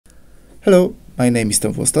Hello, my name is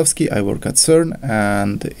Tom Włostowski, I work at CERN,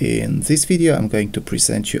 and in this video I'm going to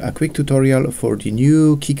present you a quick tutorial for the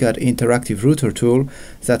new Kicad Interactive Router tool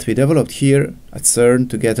that we developed here at CERN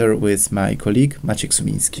together with my colleague Maciek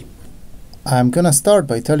Sumiński. I'm gonna start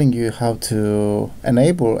by telling you how to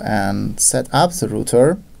enable and set up the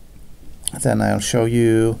router. Then I'll show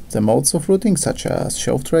you the modes of routing such as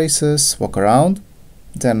show traces, walk around.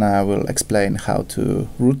 Then I will explain how to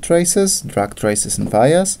route traces, drag traces and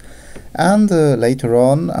vias. And later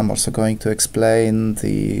on, I'm also going to explain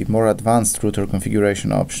the more advanced router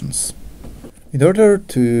configuration options. In order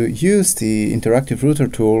to use the interactive router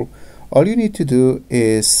tool, all you need to do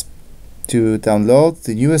is to download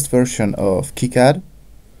the newest version of Kicad.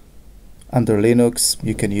 Under Linux,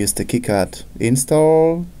 you can use the Kicad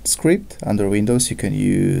install script. Under Windows, you can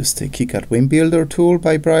use the Kicad Wim Builder tool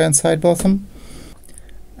by Brian Sidebottom.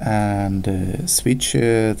 And switch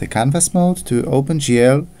the canvas mode to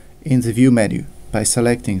OpenGL in the View menu by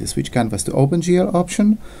selecting the Switch Canvas to OpenGL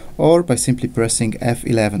option or by simply pressing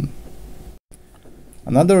F11.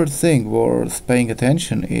 Another thing worth paying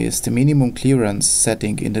attention is the minimum clearance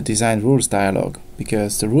setting in the Design Rules dialog,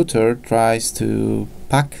 because the router tries to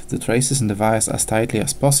pack the traces and the vias as tightly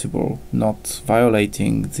as possible, not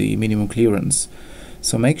violating the minimum clearance.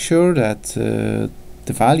 So make sure that the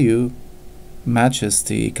value matches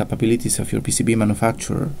the capabilities of your PCB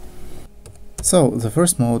manufacturer. So the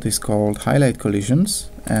first mode is called Highlight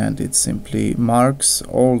Collisions, and it simply marks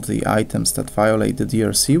all the items that violate the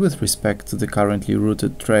DRC with respect to the currently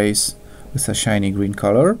routed trace with a shiny green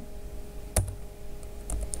color.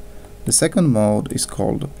 The second mode is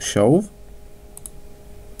called Shove,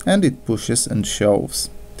 and it pushes and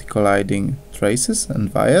shoves the colliding traces and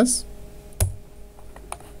vias.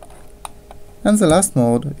 And the last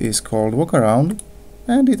mode is called Walk Around,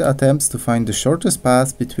 and it attempts to find the shortest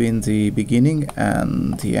path between the beginning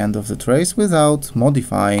and the end of the trace without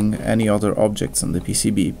modifying any other objects on the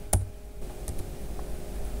PCB.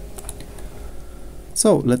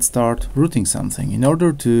 So let's start routing something. In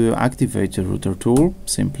order to activate the router tool,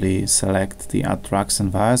 simply select the Add Tracks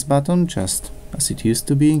and Vias button, just as it used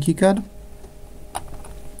to be in Kicad,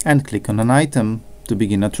 and click on an item to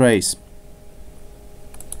begin a trace.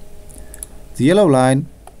 The yellow line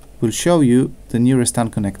will show you the nearest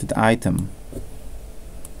unconnected item.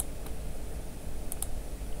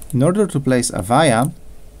 In order to place a via,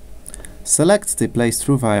 select the Place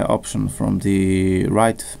Through Via option from the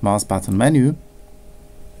right mouse button menu,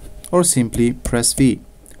 or simply press V.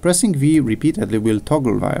 Pressing V repeatedly will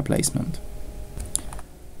toggle via placement.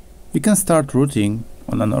 You can start routing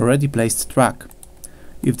on an already placed track.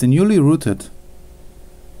 If the newly routed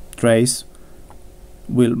trace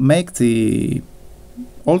will make the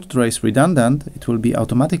old trace redundant, it will be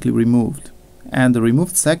automatically removed, and the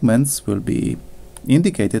removed segments will be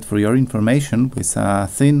indicated for your information with a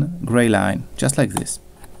thin gray line, just like this.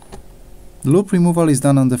 The loop removal is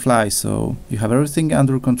done on the fly, so you have everything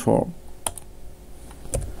under control.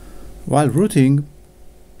 While routing,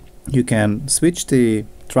 you can switch the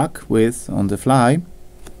track width on the fly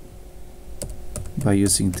by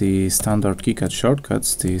using the standard Kicad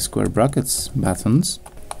shortcuts, the square brackets buttons.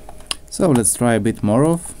 So let's try a bit more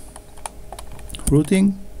of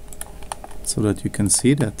routing so that you can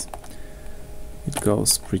see that it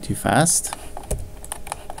goes pretty fast.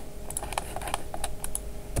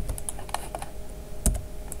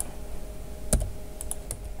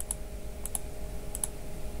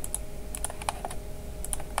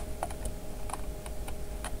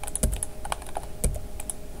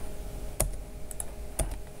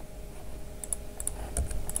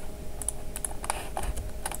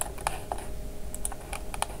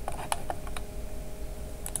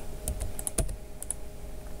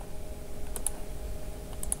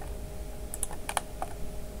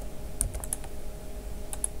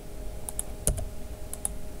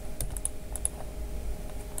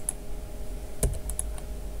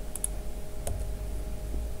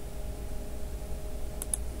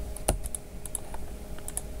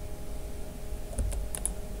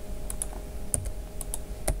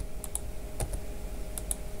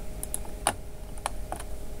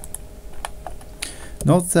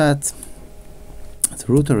 Note that the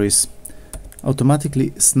router is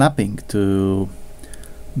automatically snapping to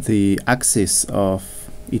the axis of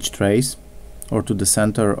each trace or to the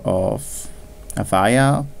center of a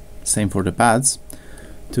via, same for the pads,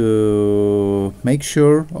 to make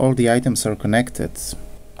sure all the items are connected.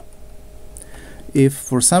 If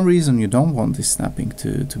for some reason you don't want this snapping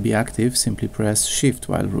to be active, simply press Shift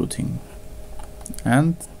while routing,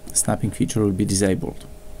 and the snapping feature will be disabled.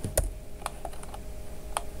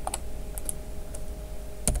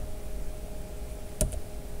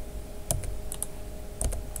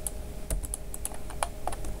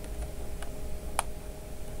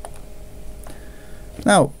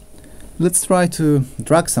 Now, let's try to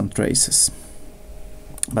drag some traces.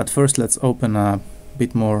 But first, let's open a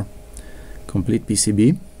bit more complete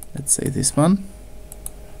PCB. Let's say this one.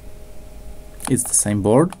 It's the same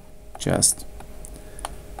board, just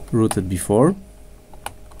routed before.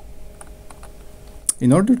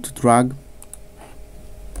 In order to drag,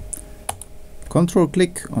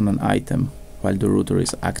 control-click on an item while the router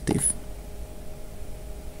is active.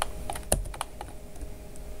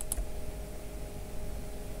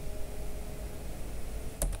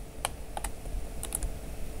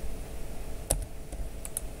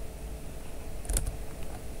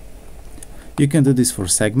 You can do this for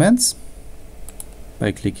segments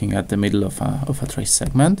by clicking at the middle of a trace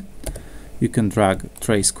segment. You can drag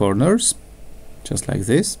trace corners, just like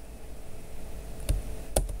this.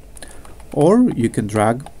 Or you can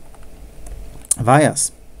drag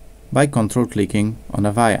vias by control-clicking on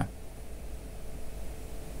a via.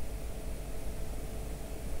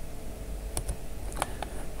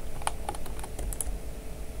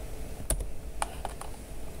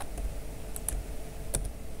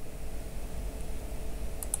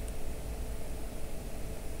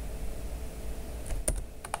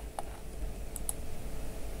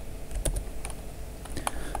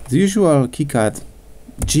 The usual Kicad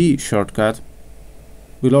G shortcut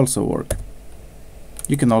will also work.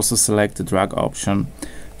 You can also select the drag option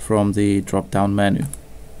from the drop-down menu.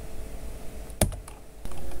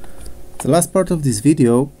 The last part of this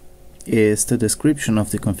video is the description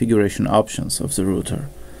of the configuration options of the router.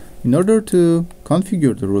 In order to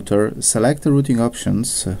configure the router, select the routing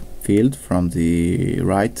options field from the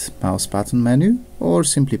right mouse button menu, or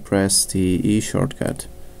simply press the E shortcut.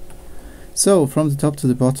 So, from the top to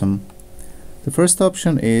the bottom, the first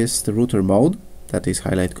option is the router mode, that is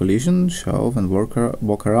highlight collision, shove and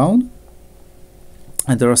walk around.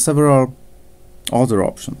 And there are several other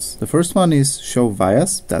options. The first one is show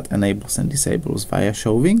vias, that enables and disables via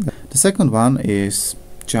shoving. The second one is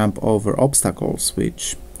jump over obstacles,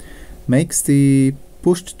 which makes the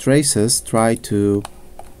pushed traces try to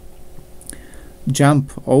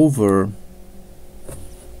jump over.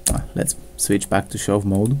 Let's switch back to shove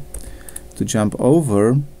mode. To jump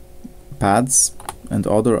over pads and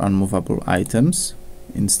other unmovable items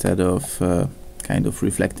instead of kind of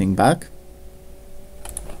reflecting back.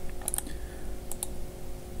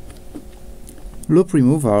 Loop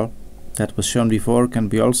removal, that was shown before, can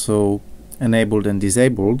be also enabled and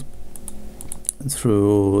disabled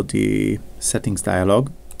through the settings dialog.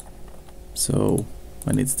 So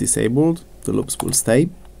when it's disabled, the loops will stay.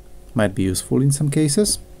 Might be useful in some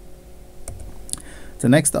cases. The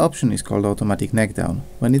next option is called automatic neck down.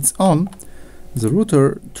 When it's on, the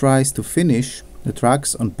router tries to finish the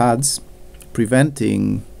tracks on pads,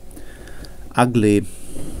 preventing ugly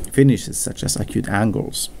finishes such as acute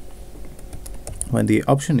angles. When the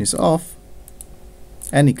option is off,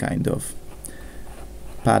 any kind of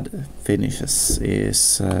pad finishes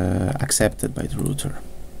is accepted by the router.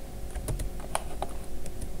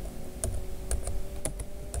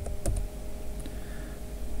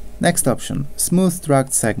 Next option, smooth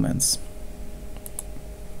dragged segments.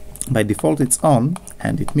 By default it's on,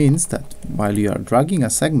 and it means that while you are dragging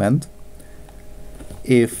a segment,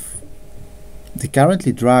 if the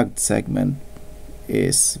currently dragged segment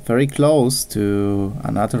is very close to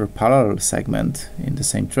another parallel segment in the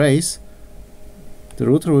same trace, the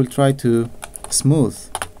router will try to smooth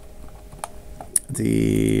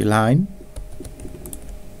the line,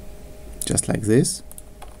 just like this,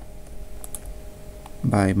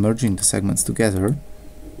 by merging the segments together.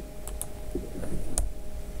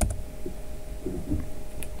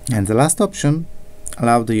 And the last option,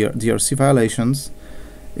 allow the DRC violations,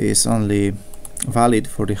 is only valid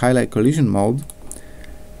for the highlight collision mode,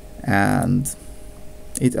 and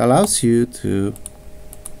it allows you to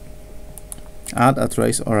add a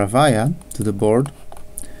trace or a via to the board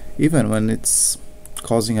even when it's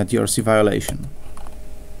causing a DRC violation.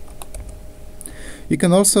 You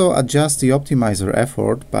can also adjust the optimizer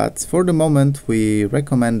effort, but for the moment we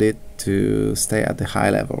recommend it to stay at the high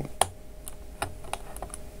level.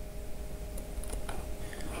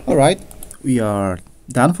 Alright, we are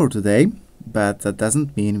done for today, but that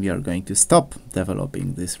doesn't mean we are going to stop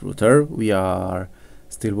developing this router. We are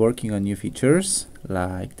still working on new features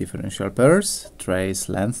like differential pairs, trace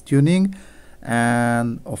length tuning,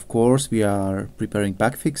 and of course we are preparing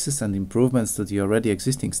bug fixes and improvements to the already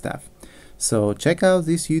existing stuff. So check out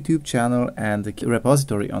this YouTube channel and the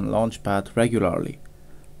repository on Launchpad regularly.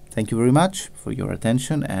 Thank you very much for your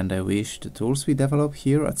attention, and I wish the tools we develop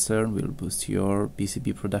here at CERN will boost your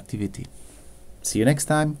PCB productivity. See you next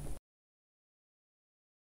time!